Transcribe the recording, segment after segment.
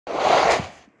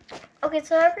Okay,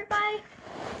 so everybody,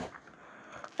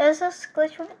 there's this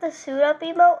glitch with the suit up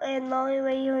emote, and the only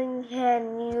way you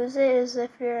can use it is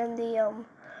if you're in the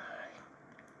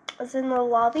it's in the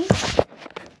lobby.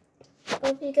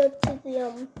 If you go to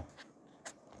the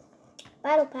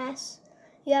battle pass,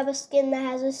 you have a skin that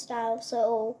has a style.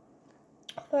 So,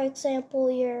 for example,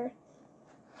 your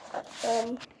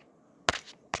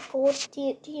gold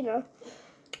Tina.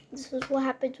 This is what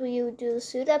happens when you do the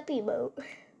suit up emote.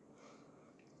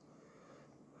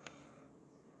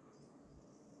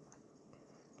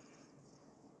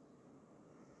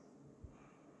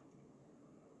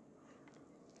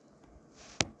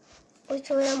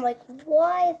 Literally, I'm like,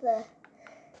 why the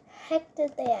heck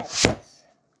did they add this?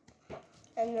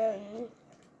 And then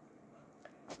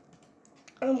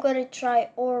I'm gonna try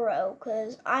Oro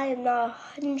because I am not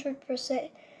 100%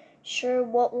 sure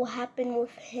what will happen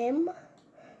with him,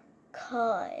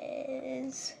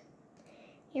 cause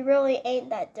he really ain't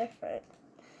that different.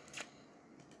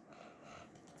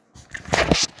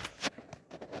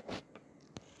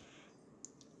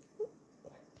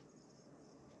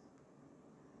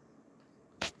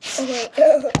 Okay,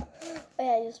 oh yeah,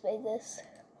 I just made this.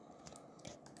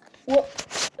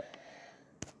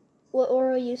 What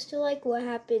Oro used to like, what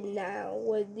happened now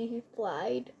when he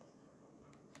flied?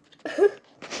 Okay,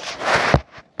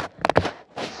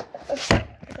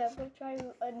 I'm gonna try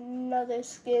another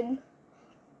skin.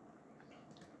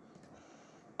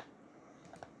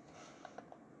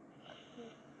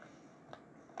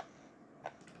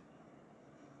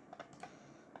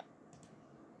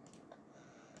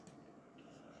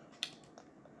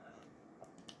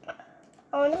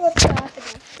 I wonder what's gonna happen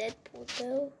with Deadpool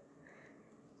though.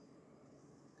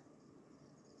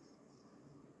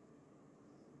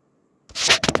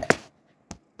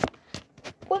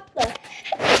 What the heck?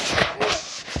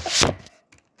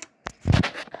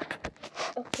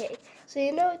 Okay, so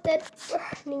you know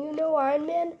Iron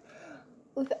Man?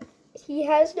 He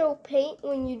has no paint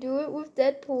when you do it with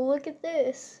Deadpool. Look at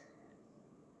this.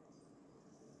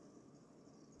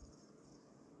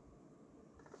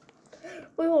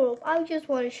 Wait, hold up. I just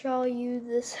want to show you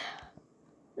this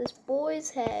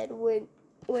boy's head when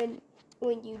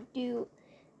you do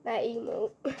that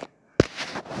emote.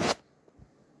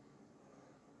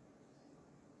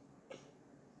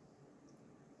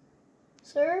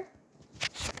 Sir?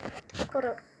 Hold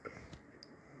up.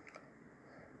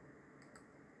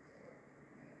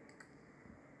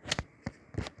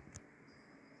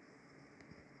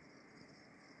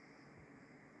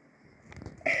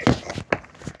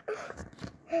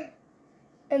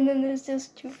 And then there's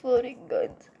just two floating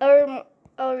guns.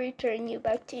 I'll return you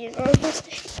back to your normal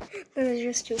state. Then there's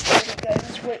just two floating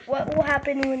guns. Wait, what will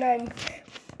happen when I'm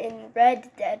in red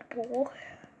Deadpool?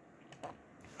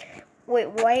 Wait,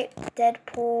 white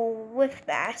Deadpool with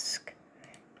mask.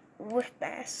 With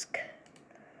mask.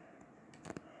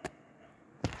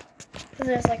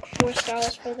 There's like 4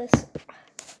 styles for this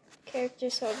character,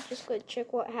 so I'm just going to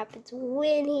check what happens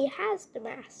when he has the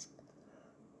mask.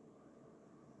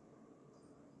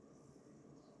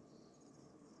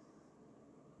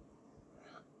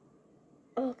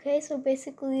 Okay, so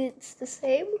basically it's the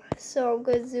same. So I'm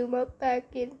going to zoom up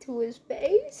back into his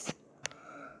face.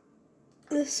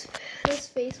 This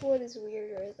face one is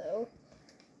weirder though.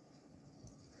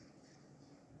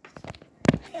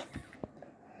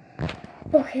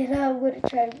 Okay, now I'm going to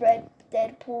try red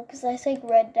Deadpool because I think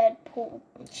red Deadpool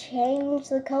changed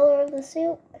the color of the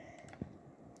suit.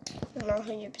 I'm not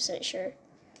 100% sure.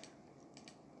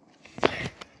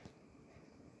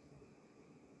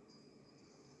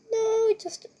 No,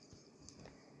 just...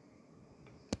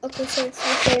 Okay, so it's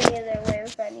the same the other way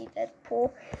if I need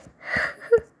Deadpool.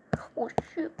 Oh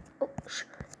shoot, oh shoot.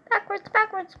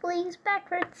 Backwards, please,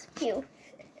 backwards. Phew.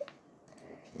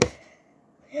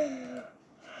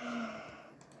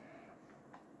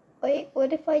 Wait,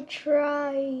 what if I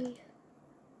try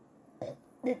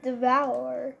the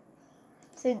Devourer?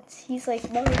 Since he's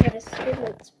like not even a skin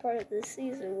that's part of the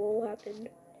season, what will happen?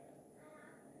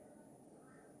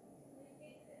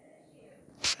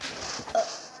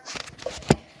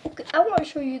 Okay, I want to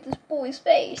show you this boy's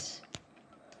face.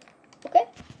 Okay?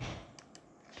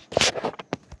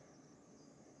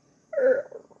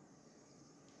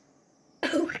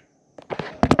 Okay,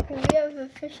 we have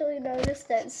officially noticed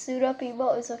that Suit Up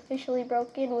emote is officially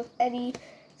broken with any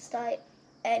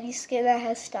skin that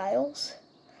has styles.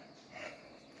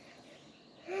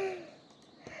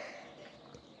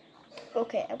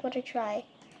 Okay, I'm gonna try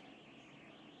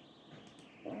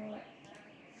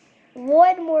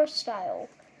one more style.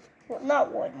 Well,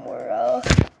 not one more.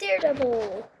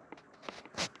 Daredevil.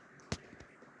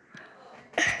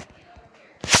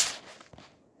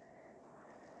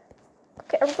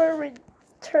 Okay, I'm going to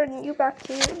return you back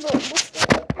to your normal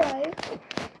state of life.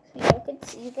 So you can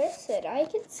see this, and I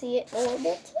can see it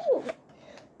normal too.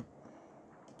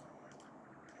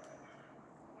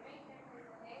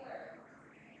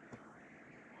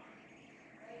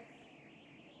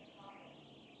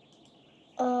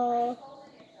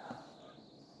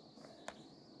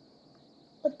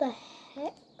 What the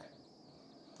heck?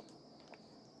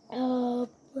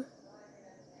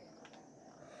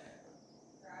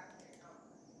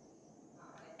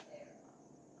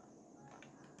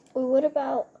 Well, what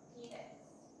about...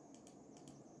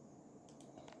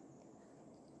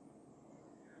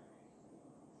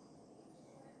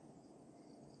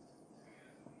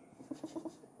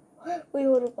 Wait,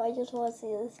 what if I just want to see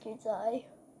this dude's eye?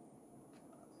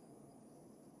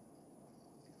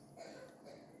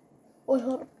 Wait,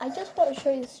 hold on. I just want to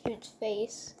show you this dude's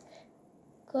face.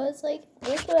 Because, like,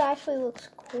 this one actually looks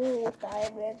cool with the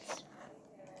Iron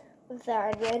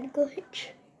Man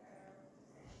glitch.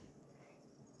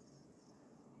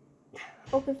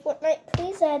 Okay, Fortnite,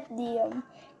 please add the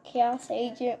Chaos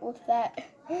Agent with that.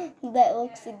 That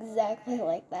looks exactly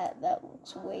like that. That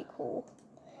looks way cool.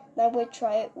 Now we'll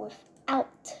try it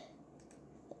without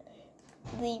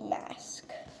the mask.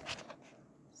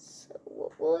 So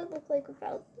what will it look like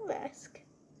without the mask?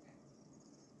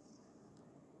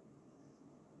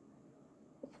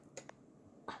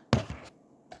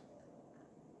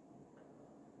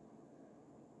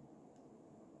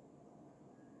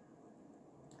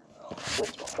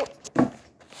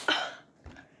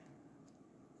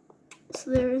 So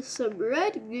there's some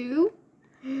red goo,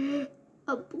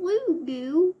 a blue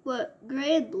goo, but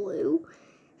grand blue,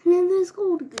 and then there's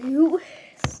gold goo.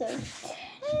 So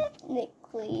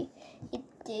technically it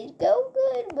did go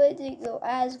good, but it didn't go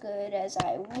as good as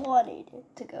I wanted it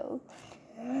to go.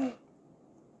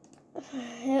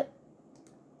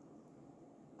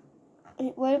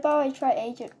 What about I try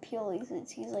Agent Peely,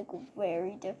 since he's like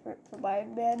very different from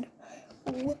Iron Man?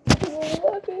 What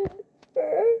happened?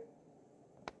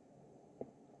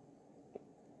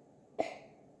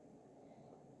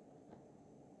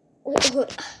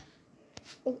 Wait.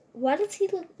 Why does he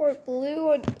look more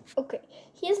blue? Okay,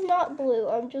 he is not blue.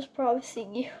 I'm just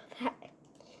promising you that.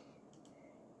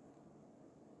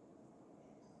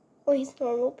 Oh, he's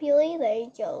normal Peely. There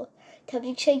you go. Time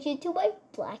to change into my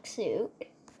black suit.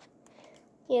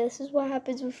 Yeah, this is what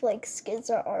happens with like skins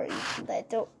that aren't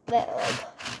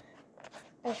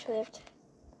actually have to.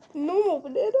 Normal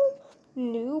banana,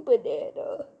 new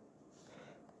banana.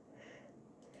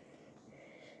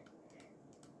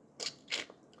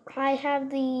 I have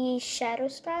the shadow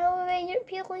style of Agent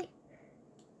Peely.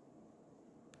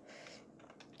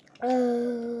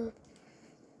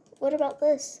 What about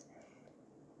this?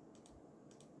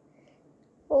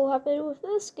 What will happen with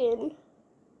this skin?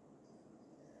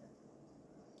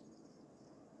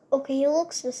 Okay, he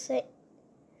looks the same.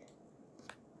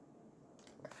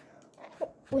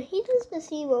 When he does this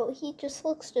emote, he just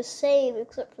looks the same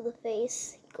except for the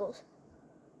face. He goes.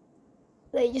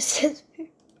 They just says.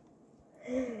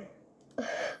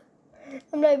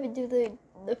 I'm not even doing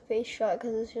the face shot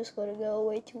because it's just going to go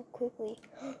away too quickly.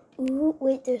 Ooh,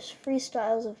 wait, there's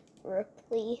freestyles of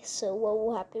Ripley. So what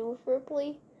will happen with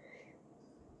Ripley?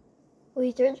 Wait,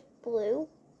 he turns blue.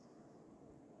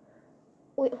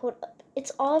 Wait, hold up.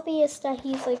 It's obvious that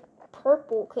he's like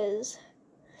purple because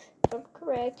if I'm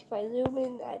correct, if I zoom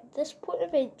in at this point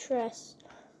of interest,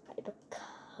 I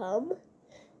become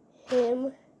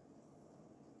him.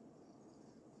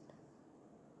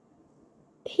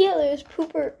 Yeah, there's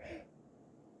purple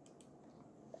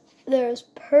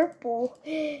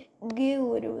goo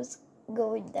when it was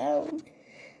going down.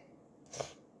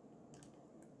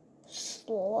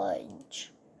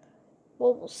 Sludge.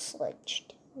 What will sludge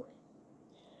do?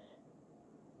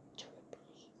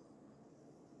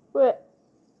 Right.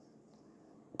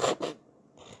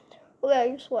 Okay, I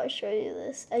just want to show you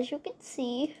this. As you can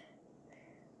see,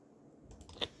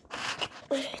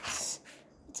 it's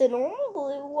a normal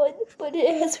blue one, but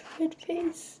it has a red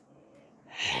face.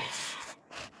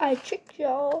 I tricked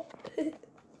y'all.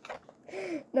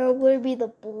 Now it would be the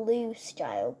blue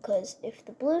style, because if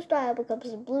the blue style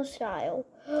becomes the blue style,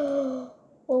 what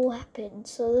will happen?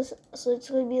 So it's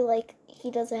going to be like he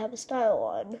doesn't have a style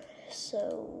on.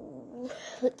 So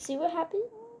let's see what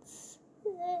happens.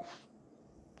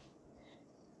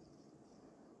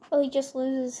 Oh, he just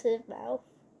loses his mouth.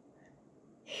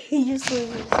 He just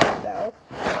loses his mouth.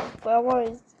 But I want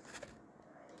to...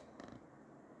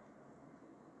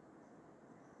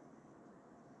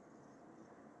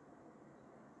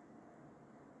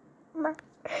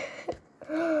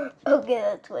 Okay,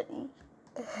 that's funny.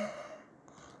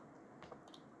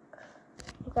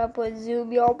 Gotta put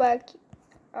zoom y'all back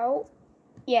out.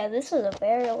 Yeah, this is a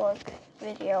very long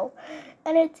video.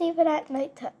 And it's even at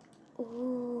nighttime.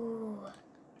 Ooh.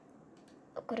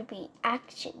 I'm gonna be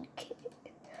Action Kit.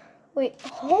 Wait,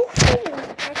 hopefully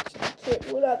this Action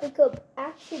Kit will not become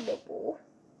actionable.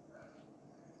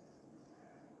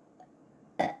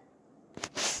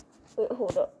 Wait,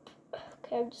 hold up.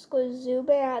 Okay, I'm just gonna zoom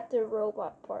in at the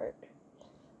robot part.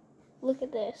 Look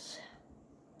at this.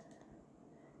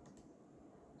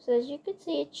 So as you can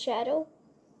see, it's shadow.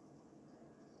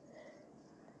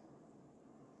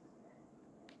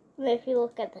 And if you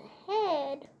look at the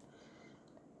head,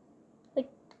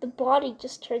 like the body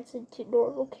just turns into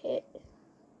normal Kit.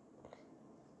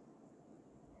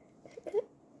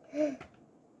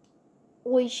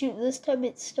 Wait, shoot, this time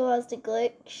it still has the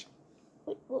glitch.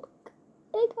 Wait, look.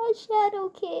 I got Shadow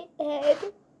Kit head.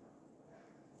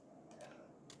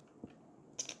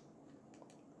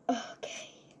 Okay.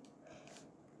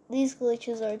 These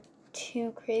glitches are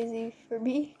too crazy for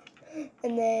me.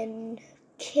 And then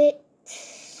Kit,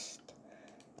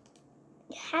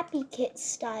 Happy Kit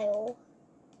style.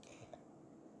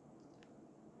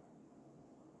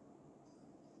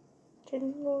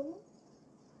 Turn normal.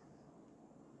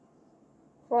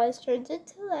 Flies turns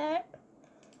into that.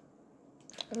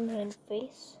 And then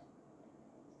face.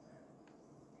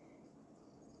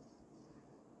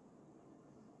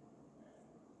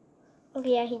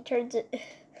 Okay, yeah, he turns it.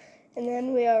 And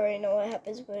then we already know what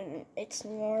happens when it's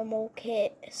normal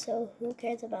Kit, so who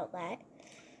cares about that?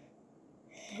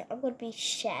 I'm gonna be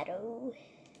Shadow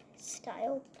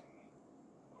style.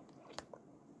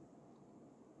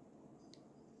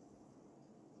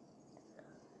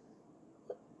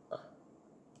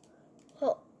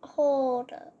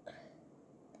 Hold up.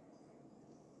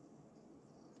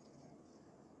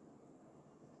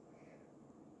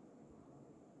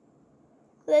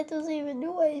 That doesn't even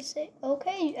do what I say.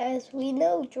 Okay, as we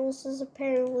know, Jules is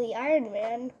apparently Iron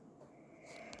Man.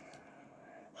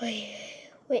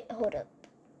 Wait, hold up.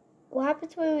 What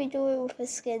happens when we do it with a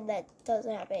skin that doesn't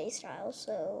have any style?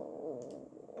 So,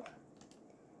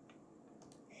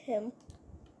 him.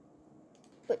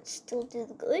 But still do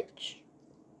the glitch.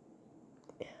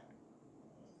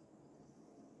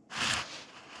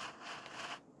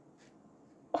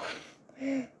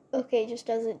 Okay, just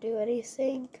doesn't do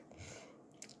anything.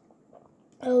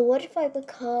 Oh, what if I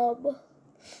become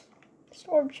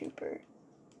Stormtrooper?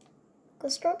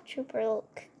 Does Stormtrooper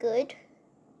look good?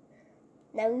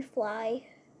 Now we fly.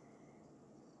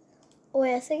 Oh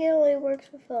wait, I think it only works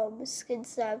with skin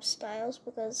snap styles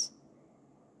because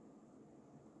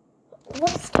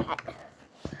what's that?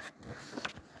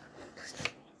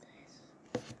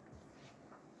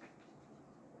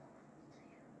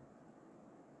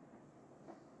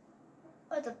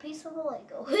 Oh, it's a piece of a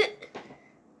Lego.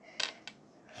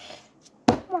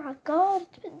 Oh my god,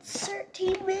 it's been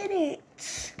 13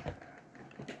 minutes.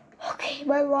 Okay,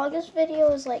 my longest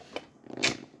video is like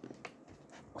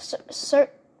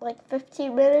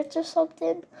 15 minutes or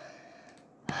something.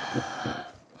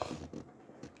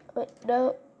 Wait,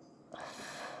 no.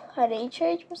 I need to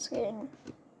change my skin.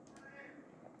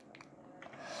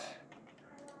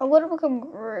 I'm gonna become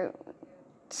Groot.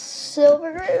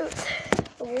 Silver Groot.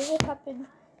 What will happen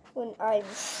when I'm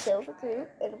Silver Groot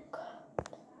and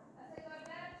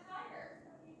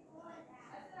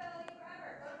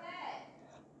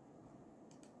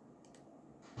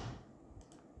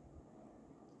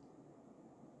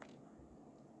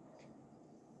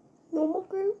normal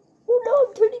Groot? Oh no,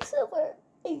 I'm turning silver.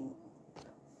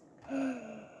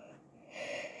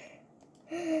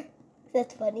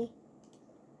 That's funny.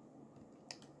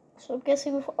 So I'm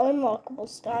guessing with unlockable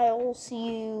styles,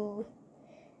 you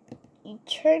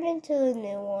turn into the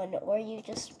new one, or you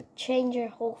just change your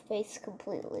whole face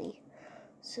completely.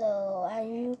 So as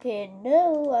you can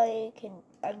know,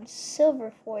 I'm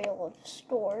Silver Foil of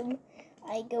Storm.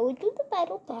 I go into the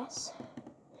battle pass.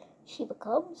 She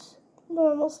becomes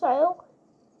normal style,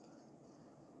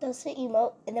 does the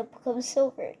emote, and it becomes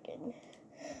silver again.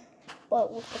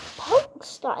 But with the punk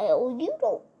style,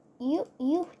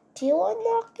 you do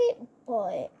unlock it,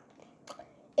 but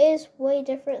it is way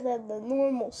different than the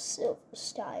normal silver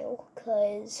style,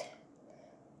 because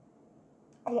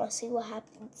I want to see what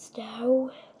happens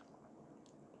now.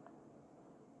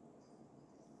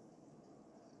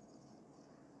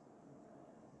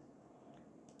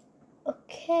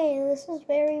 Okay, this is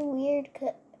very weird.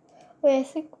 Wait, I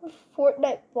think with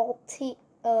Fortnite vaulting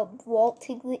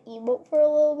the emote for a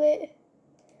little bit.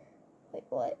 Wait,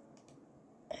 what?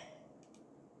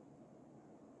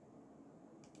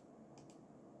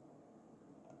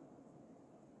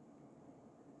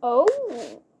 Oh.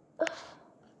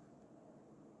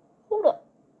 Hold up.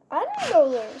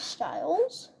 know their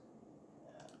styles.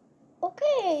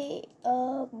 Okay,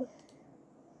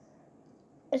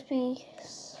 let's be.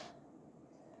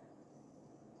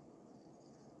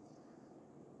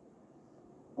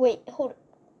 Wait, hold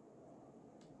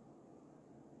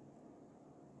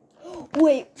on.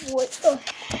 Wait, what the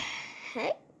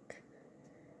heck?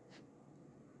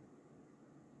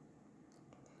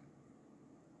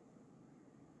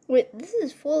 Wait, this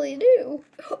is fully new.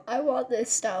 I want this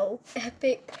style.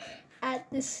 Epic. Add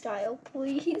this style,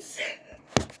 please.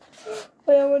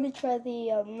 Wait, I want to try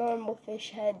the normal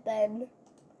fish head then.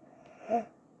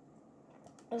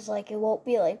 It's like it won't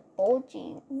be like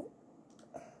bulging.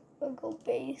 I'll go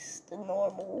base the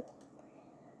normal.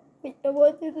 Wait, I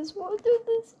want to do this.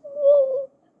 Whoa.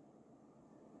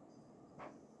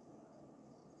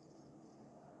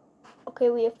 Okay,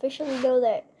 we officially know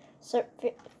that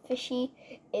Fishy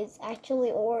is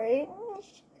actually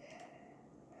orange.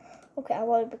 Okay, I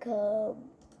want to become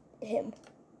him.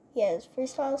 He has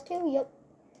freestyles too. Yep.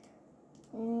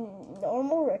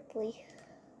 Normal Ripley.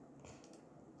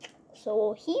 So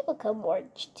will he become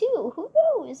orange too? Who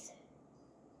knows?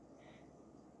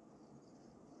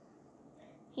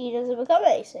 He doesn't become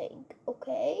anything.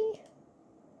 Okay.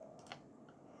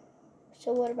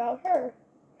 So what about her?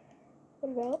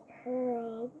 What about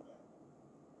her?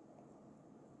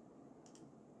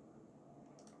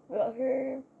 What about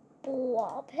her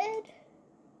blobhead?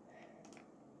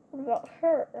 What about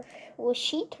her? Will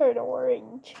she turn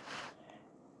orange?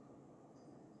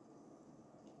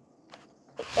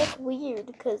 That's weird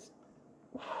because,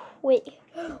 wait,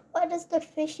 why does the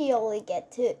fishy only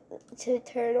get to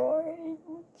turn orange?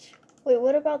 Wait,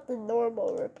 what about the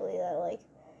normal Ripley that like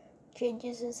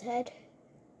changes his head?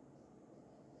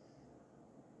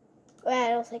 Well, I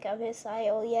don't think I'm his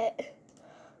style yet.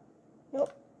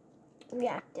 Nope.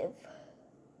 Reactive.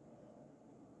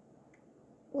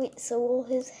 Wait, so will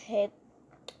his head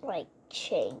like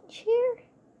change here?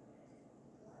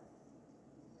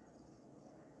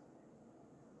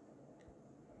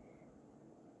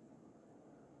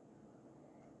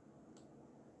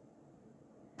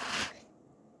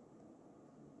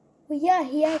 Well, yeah,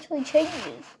 he actually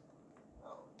changes.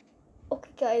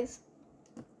 Okay, guys,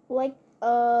 like,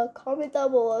 comment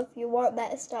down below if you want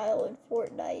that style in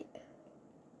Fortnite.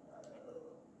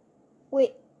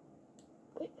 Wait,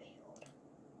 hold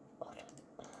on.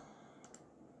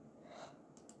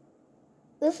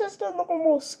 This is the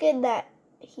normal skin that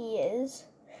he is.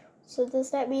 So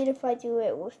does that mean if I do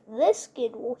it with this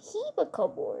skin, will he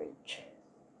become orange?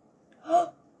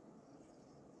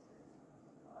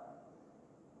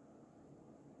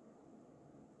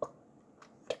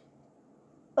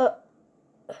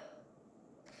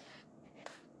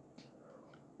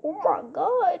 Oh my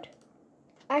god.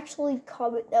 Actually,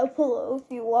 comment down below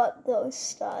if you want those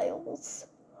styles.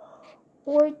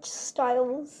 Orange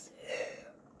styles.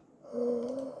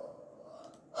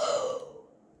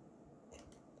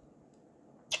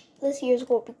 This year's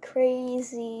gonna be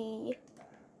crazy.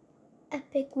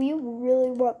 Epic. We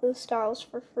really want those styles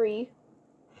for free.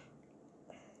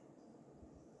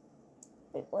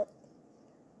 Wait, what?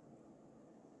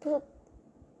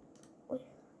 Wait.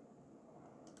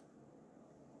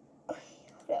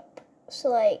 Yep. So,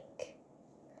 like,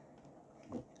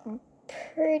 I'm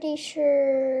pretty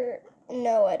sure.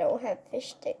 No, I don't have fish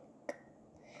stick.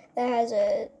 That has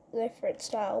a different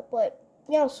style, but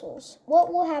Meowscles,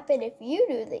 what will happen if you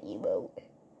do the emote?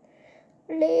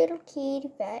 Little kitty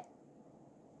fat,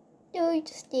 do your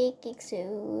sticking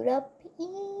suit up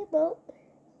emote.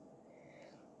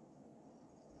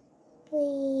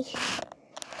 Please.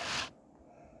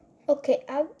 Okay,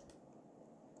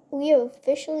 we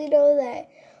officially know that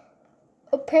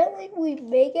apparently we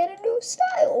may get a new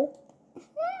style.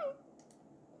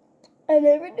 I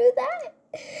never knew that.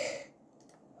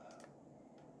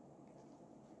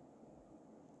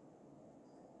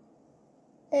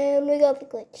 And we got the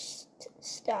glitch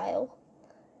style.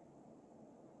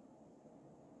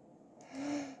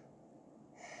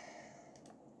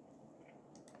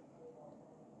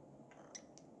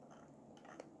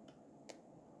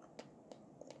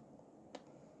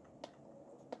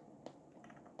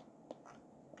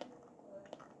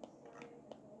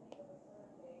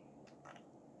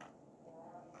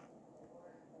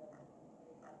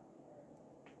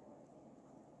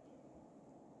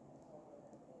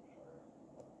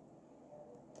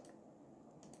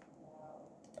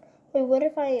 Wait, what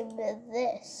if I am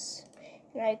this?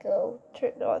 And I go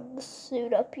turn on the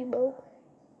suit up emote.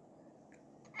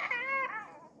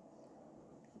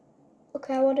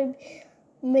 Okay, I want to.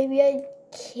 Maybe I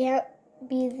can't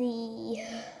be the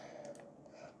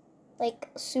like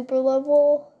super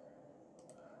level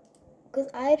Because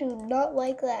I do not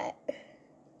like that.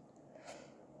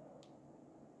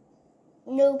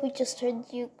 Nope, it just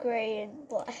turns you gray and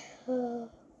black.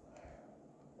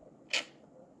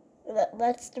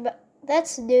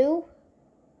 That's new.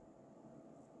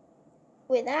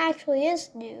 Wait, that actually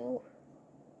is new.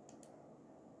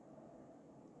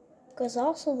 Because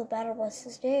also the battle bus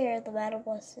is there, the battle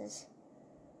bus is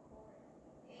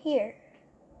here.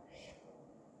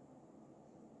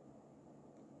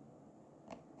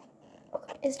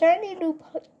 Okay, is there any new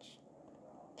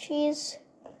punches?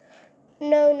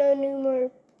 No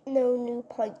new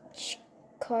punch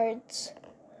cards.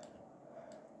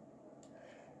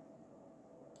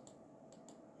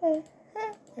 Woo!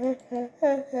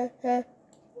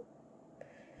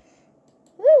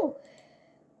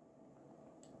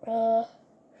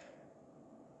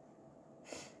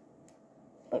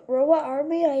 But Robot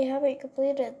Army, I haven't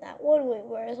completed that one. Wait,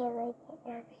 where is our Robot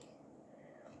Army?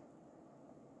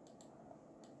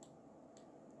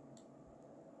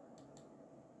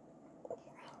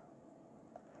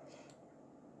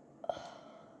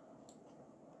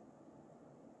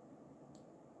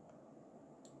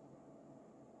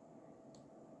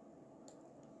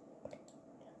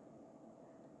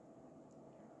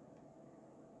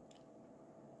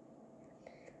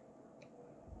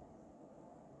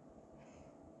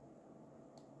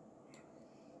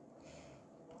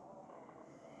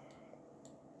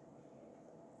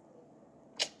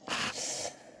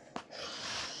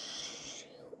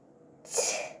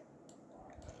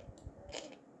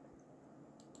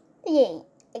 Yay,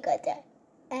 I got that.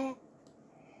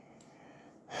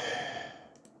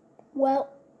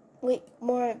 Well, wait,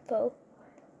 more info.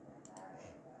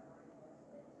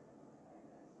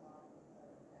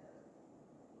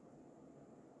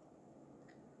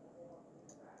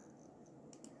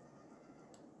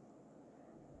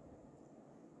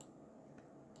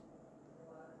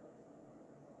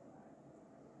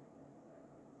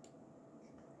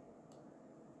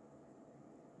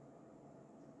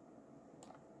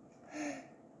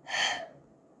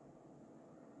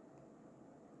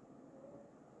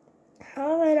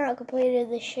 How have I not completed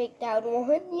the shakedown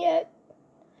one yet?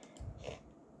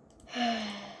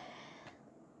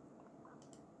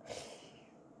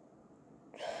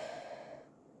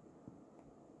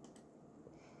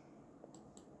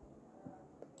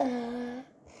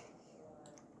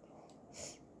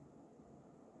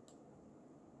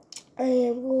 I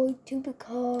am going to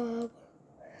become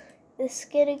the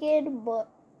skin again, but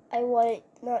I want it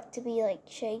not to be like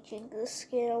changing the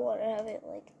skin. I want to have it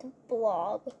like the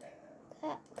blob.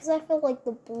 Because I feel like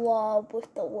the blob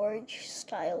with the orange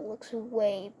style looks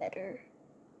way better.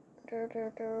 Well,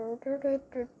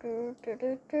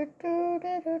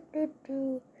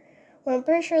 I'm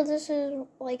pretty sure this is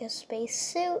like a space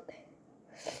suit.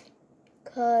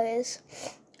 Because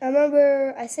I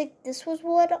remember, I think this was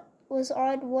what was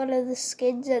on one of the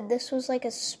skins, and this was like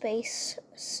a space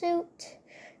suit.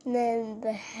 And then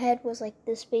the head was like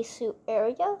the spacesuit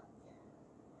area.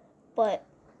 But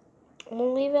I'm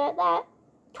gonna leave it at that.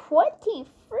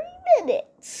 23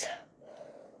 minutes.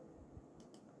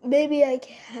 Maybe I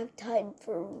can have time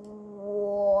for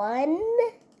one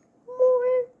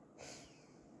more.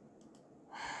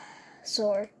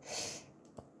 Sore.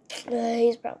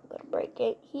 He's probably gonna break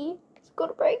it. He's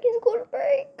gonna break.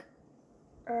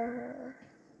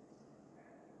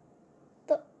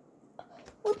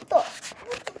 What the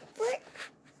frick?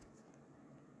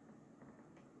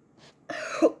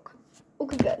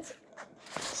 Okay, guys.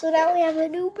 So now we have a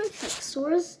new mythic,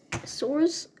 Sora's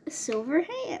silver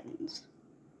hands.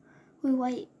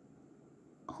 Wait,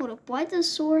 hold up. Why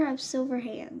does Sora have silver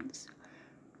hands?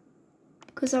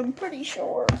 Because I'm pretty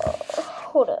sure.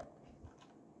 Hold up.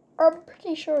 I'm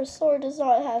pretty sure Sora does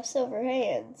not have silver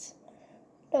hands.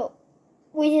 No.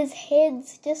 When his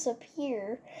hands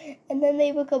disappear, and then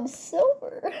they become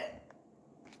silver.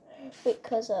 Wait,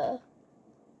 cause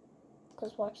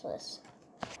watch this.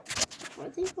 Before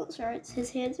the book starts,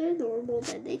 his hands are normal,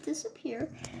 then they disappear.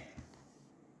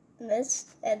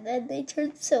 And then they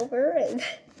turn silver, and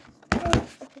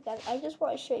okay, guys, I just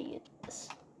want to show you this.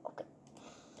 Okay.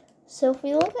 So if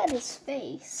we look at his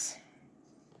face,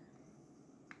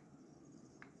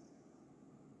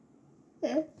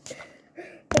 and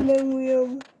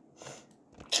then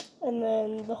and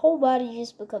then the whole body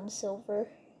just becomes silver.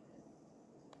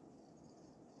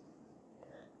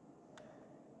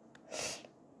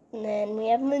 And then we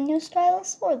have a new style of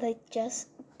sword.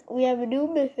 We have a new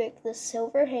mythic, the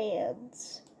silver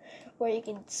hands, where you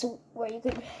can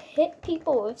hit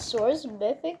people with Sora's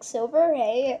mythic silver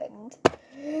hand.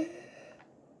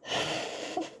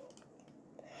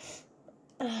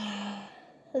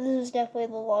 This is definitely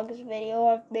the longest video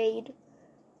I've made.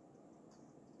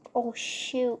 Oh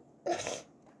shoot.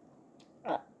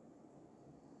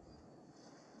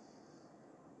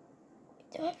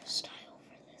 Do I have a style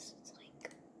for this? It's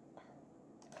like...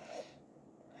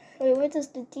 Wait, what does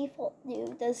the default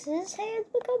do? Does his hands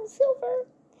become silver?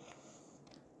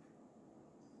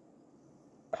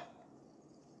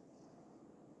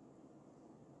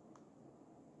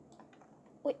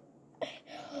 Wait.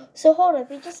 So hold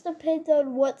up, it just depends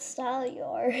on what style you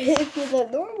are. If you're the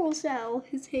normal style,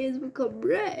 his hands become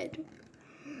red.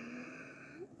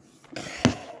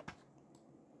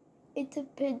 It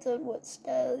depends on what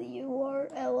style you are,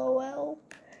 LOL.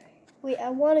 Wait, I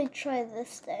want to try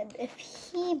this then. If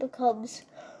he becomes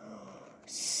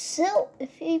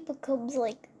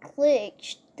like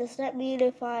glitched, does that mean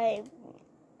if I,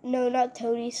 no, not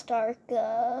Tony Stark,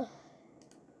 if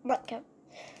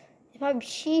I'm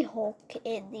She-Hulk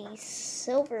in the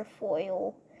silver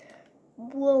foil,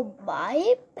 will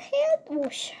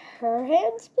her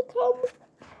hands become?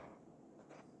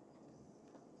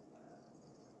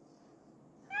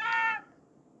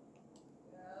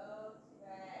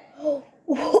 Oh,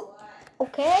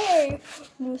 okay.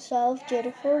 New self,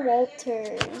 Jennifer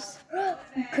Walters.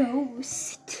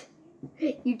 Ghost.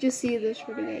 You just see this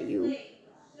running at you.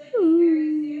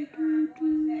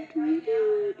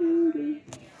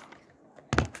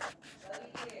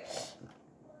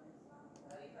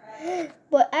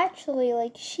 But actually,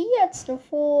 like, she gets the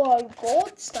full-on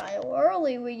gold style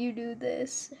early when you do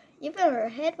this. Even her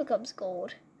head becomes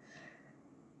gold.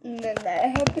 And then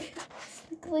that happens.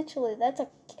 Literally, that's a...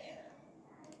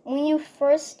 When you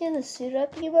first do the suit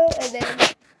up emote, and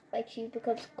then, like, she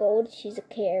becomes gold, she's a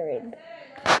Karen.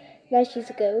 Now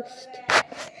she's a ghost.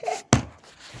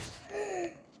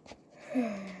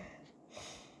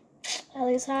 At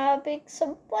least having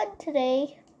some fun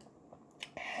today.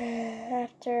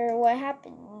 After what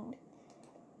happened.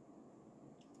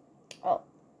 Oh.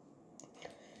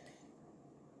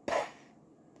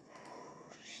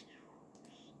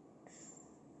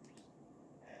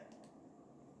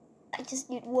 I just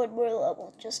need one more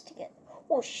level just to get...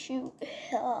 Oh, shoot.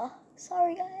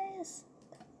 Sorry, guys.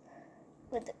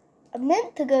 But I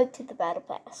meant to go to the battle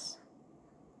pass.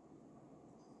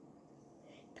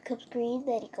 Becomes green,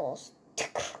 then he goes...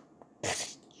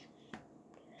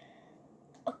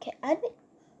 Okay, I think...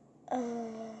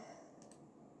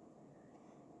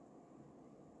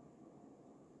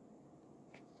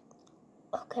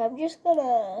 Okay, I'm just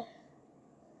gonna...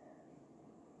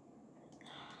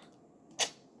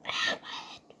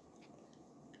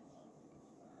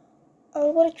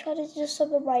 I'm gonna try to do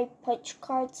some of my punch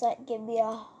cards that give me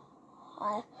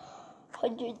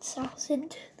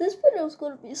 100,000. This video is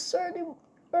gonna be 30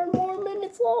 or more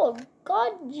minutes long.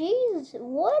 God, jeez,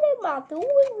 what am I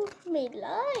doing with my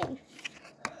life?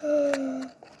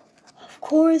 Of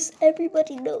course,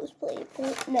 everybody knows playing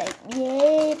Fortnite.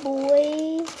 Yay,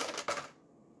 boy!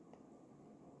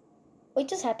 What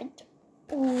just happened?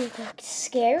 Ooh, that's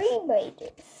scary,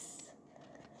 Midas.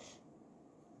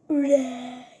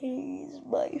 Rise,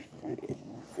 my friends.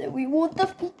 We want the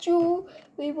feature.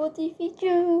 We want the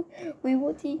feature. We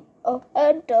want the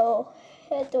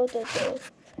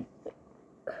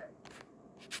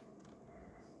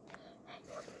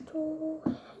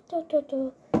Okay,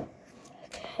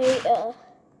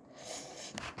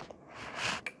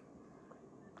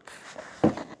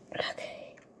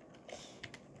 okay.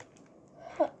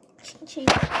 Ching.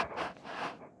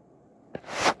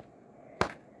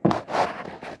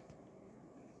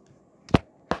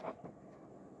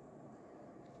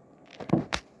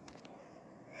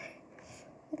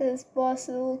 This boss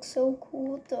looks so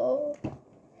cool though.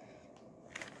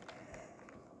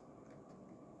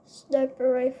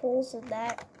 Sniper rifles and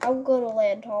that. I'm gonna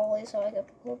land Holly so I can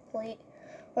complete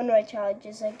one of my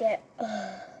challenges and get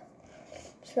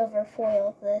silver foil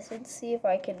of this and see if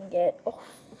I can get a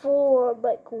full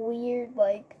like weird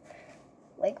like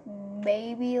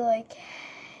maybe like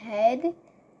head.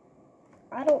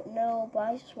 I don't know, but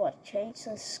I just want to change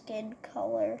the skin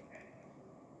color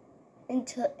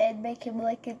and make him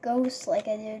like a ghost like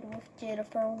I did with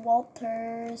Jennifer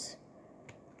Walters.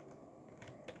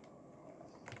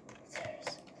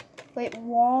 Wait,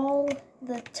 Walters.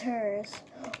 The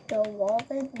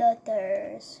Walters.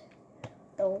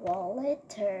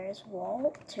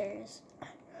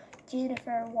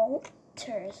 Jennifer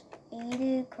Walters.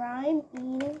 Eating crime.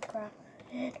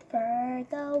 For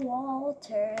the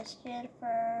Walters.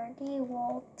 Jennifer the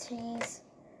Walties.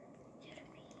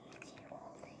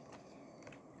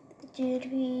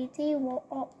 Jennifer the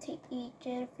Walties.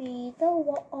 Jennifer the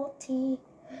Walties.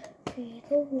 Be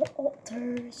the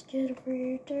Walters,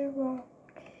 Jennifer the Rock.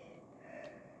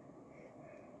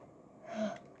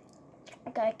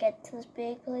 gotta get to this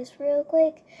big place real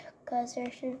quick, because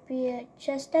there should be a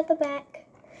chest at the back.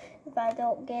 If I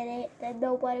don't get it, then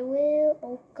nobody will.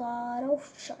 Oh God, oh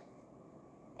shit.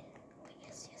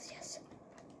 Yes, yes, yes.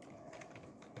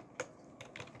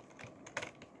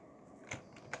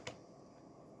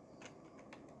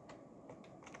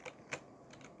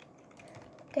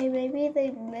 Okay, maybe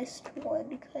they missed one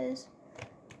because...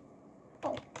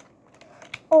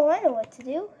 Oh, I know what to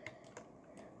do.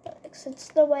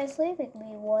 Since nobody's leaving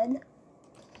me one.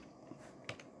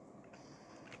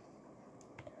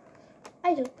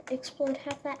 I just explored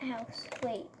half that house.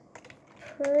 Wait,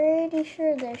 pretty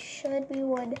sure there should be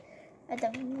one at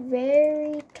the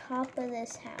very top of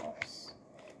this house.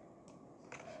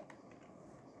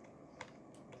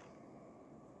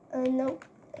 Nope.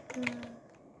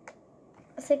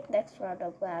 I think next round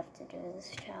I'm gonna have to do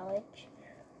this challenge.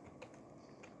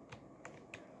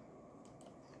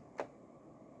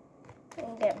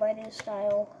 And get my new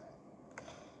style.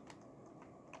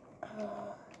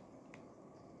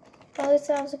 Probably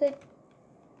sounds a good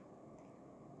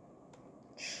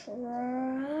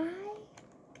try.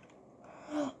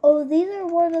 Oh, these are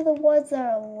one of the ones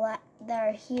that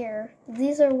are here.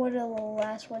 These are one of the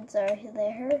last ones that are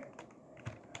there.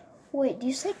 Wait, do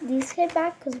you think these came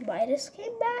back because Midas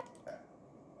came back?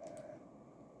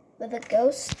 But the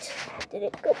ghost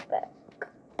didn't go back.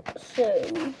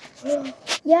 So,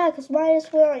 yeah, because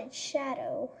Midas were on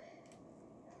Shadow.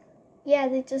 Yeah,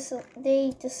 they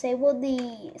disabled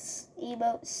the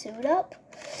emote suit up,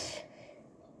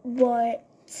 but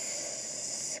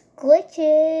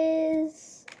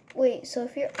glitches. Wait, so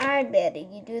if you're Iron Man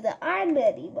and you do the Iron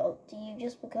Man emote, do you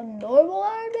just become normal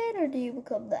Iron Man or do you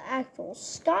become the actual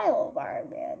style of Iron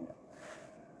Man?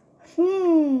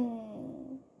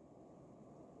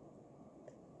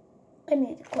 I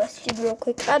need a question real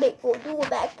quick. I need to go do a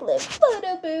backflip.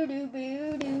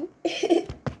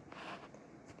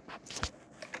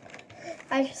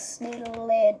 I just need to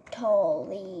land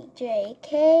tally.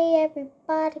 JK,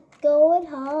 everybody going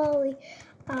Holly.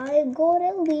 I'm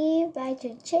gonna leave by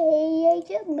to change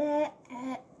a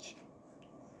match.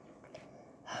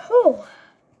 Oh.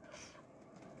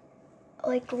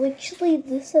 Like, literally,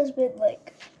 this has been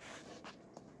like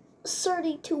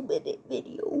 32-minute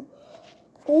video.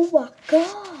 Oh my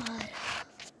God.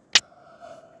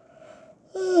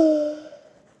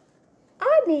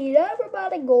 I need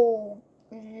everybody go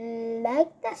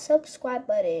like the subscribe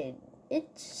button.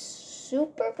 It's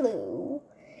super blue.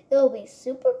 It'll be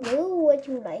super blue when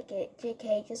you like it.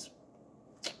 JK, just,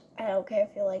 I don't care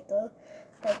if you like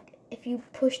if you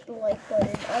push the like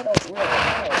button, I don't really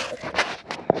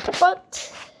care.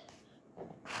 But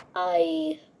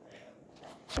I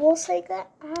will say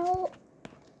that out.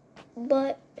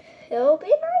 But it'll be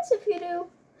nice if you do.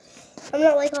 I'm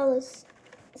not like all those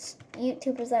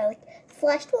YouTubers that like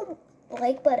flash the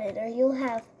like button or you'll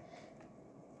have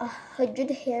 100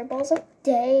 hairballs a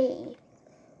day.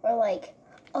 Or like,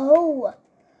 oh,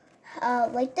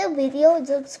 like the video and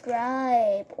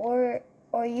subscribe. Or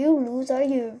you lose all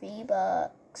your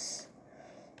V-Bucks.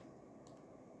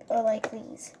 Or like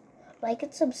these. Like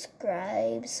and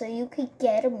subscribe so you could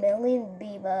get 1,000,000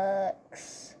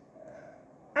 V-Bucks.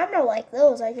 I'm not like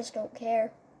those, I just don't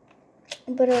care.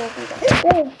 But it'll be like,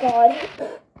 oh God.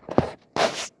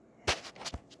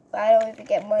 I don't even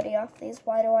get money off these.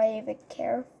 Why do I even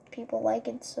care if people like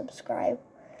and subscribe?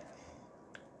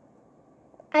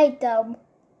 I dumb.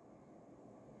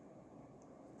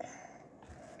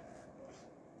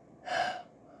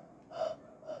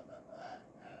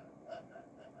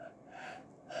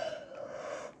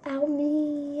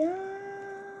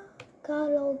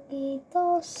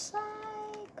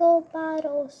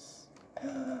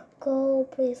 Go,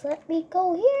 please let me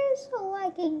go here so I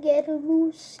can get a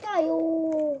new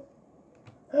style.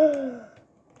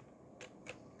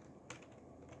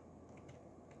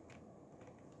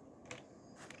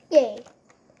 Yay.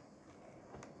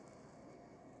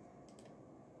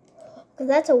 Because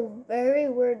that's a very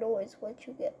weird noise once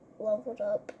you get leveled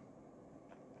up.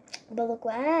 But look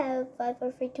what I have. 5,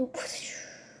 4, 3, 2.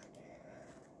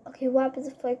 Okay, what happens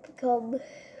if I become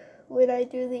when I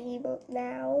do the emote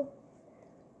now?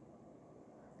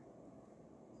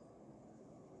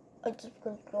 I just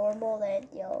become normal, then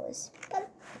yellow is better.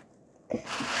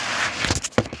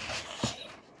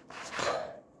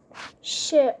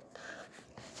 Shit.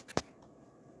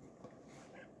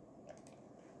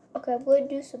 Okay, I'm going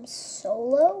to do some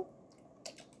solo.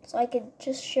 So I can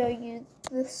just show you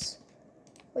this.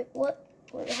 Wait, what?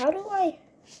 Wait, how do I?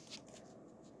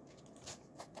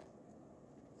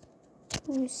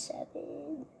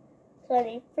 2-7. So I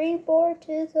need 3 more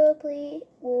to complete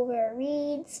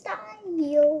Wolverine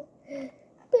style.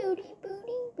 Booty, booty.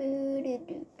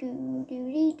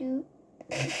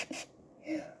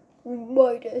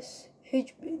 Midas,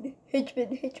 Hitchman.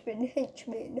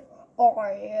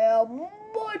 I am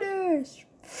Midas.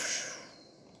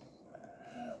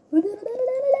 This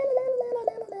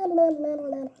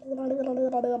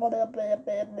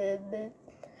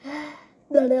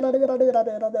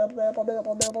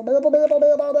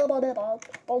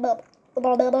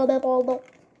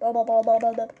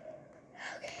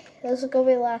is gonna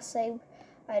be the last thing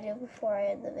I do before I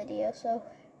end the video, so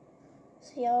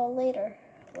see y'all later.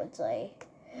 Once I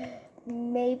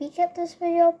maybe get this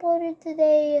video uploaded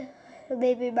today,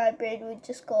 maybe my brain would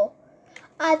just go,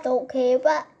 I don't care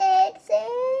about it,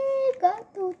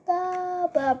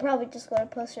 but I'm probably just gonna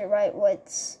post it right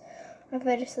once I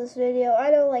finish this video. I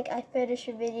know, like, I finish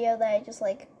a video that I just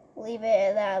like leave it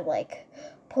and then I like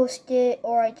post it,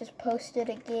 or I just post it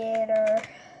again, or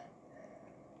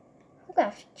I'm gonna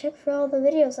have to check for all the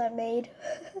videos I made.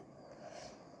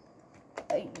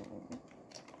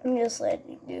 I'm just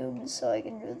letting noob so I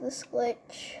can do this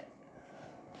glitch.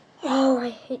 Oh,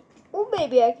 I hate. Well,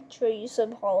 maybe I can show you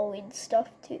some Halloween stuff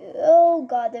too. Oh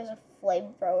god, there's a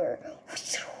flamethrower.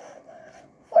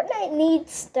 Fortnite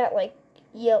needs that, like,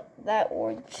 yep, that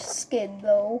orange skin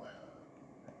though.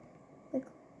 Like,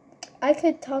 I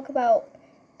could talk about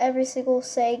every single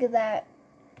saying that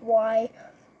why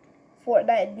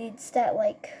Fortnite needs that,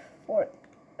 like,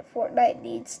 Fortnite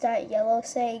needs that yellow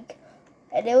saying,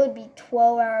 and it would be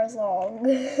 12 hours long.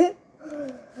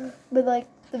 But, like,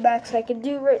 the max I can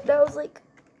do right now is, like,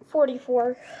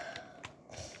 44.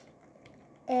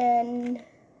 And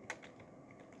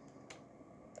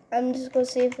I'm just going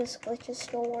to see if this glitch is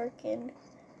still working.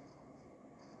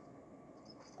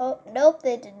 Oh, nope,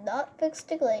 they did not fix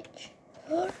the glitch.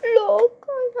 Look,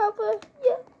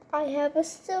 I have a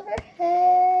silver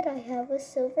head.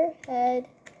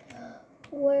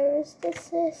 Where is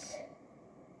this?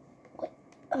 What?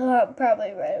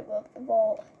 Probably right above the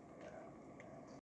vault.